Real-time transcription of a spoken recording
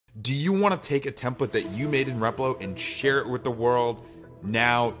want to take a template that you made in Replo and share it with the world,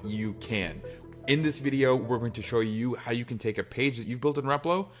 now you can. In this video, we're going to show you how you can take a page that you've built in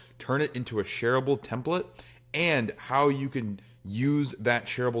Replo, turn it into a shareable template, and how you can use that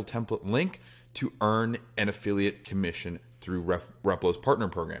shareable template link to earn an affiliate commission through Replo's partner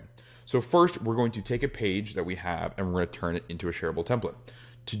program. So first, we're going to take a page that we have and we're going to turn it into a shareable template.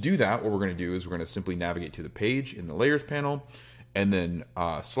 To do that, what we're going to do is we're going to simply navigate to the page in the layers panel and then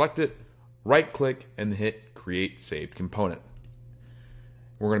select it, right click, and hit create saved component.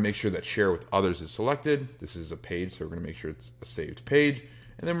 We're going to make sure that share with others is selected. This is a page, so we're going to make sure it's a saved page.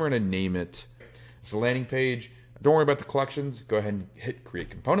 And then we're going to name it. It's a landing page. Don't worry about the collections. Go ahead and hit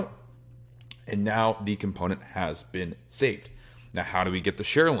create component. And now the component has been saved. Now, how do we get the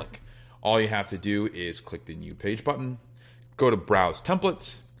share link? All you have to do is click the new page button, go to browse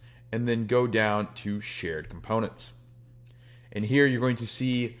templates, and then go down to shared components. And here you're going to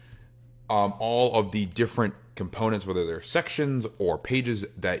see all of the different components, whether they're sections or pages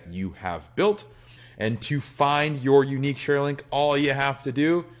that you have built. And to find your unique share link, all you have to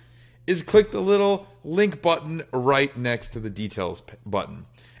do is click the little link button right next to the details button.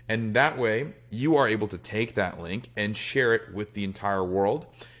 And that way you are able to take that link and share it with the entire world.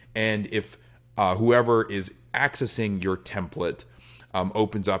 And if whoever is accessing your template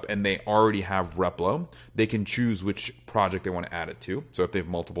opens up and they already have Replo, they can choose which project they want to add it to. So if they have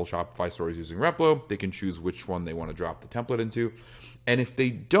multiple Shopify stores using Replo, they can choose which one they want to drop the template into. And if they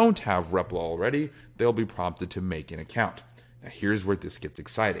don't have Replo already, they'll be prompted to make an account. Now here's where this gets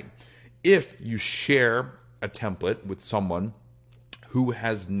exciting. If you share a template with someone who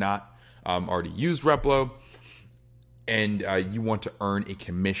has not already used Replo, and you want to earn a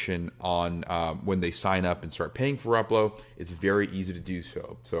commission on when they sign up and start paying for Replo, it's very easy to do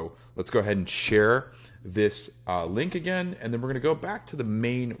so. So let's go ahead and share this link again, and then we're going to go back to the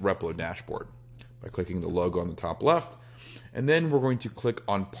main Replo dashboard by clicking the logo on the top left. And then we're going to click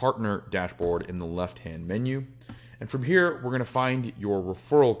on Partner Dashboard in the left-hand menu. And from here, we're going to find your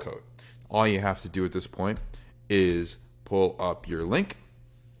referral code. All you have to do at this point is pull up your link,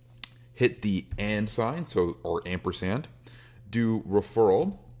 hit the and sign, or ampersand, do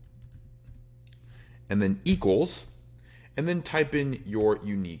referral, and then equals, and then type in your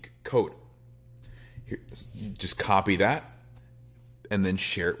unique code. Here, just copy that and then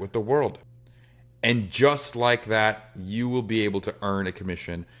share it with the world. And just like that, you will be able to earn a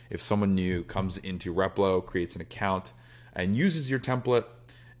commission if someone new comes into Replo, creates an account, and uses your template,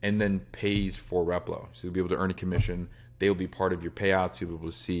 and then pays for Replo. So you'll be able to earn a commission. They will be part of your payouts. You'll be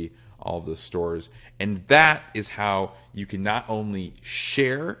able to see all of the stores. And that is how you can not only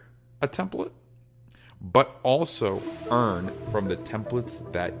share a template, but also earn from the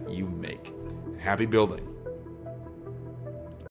templates that you make. Happy building.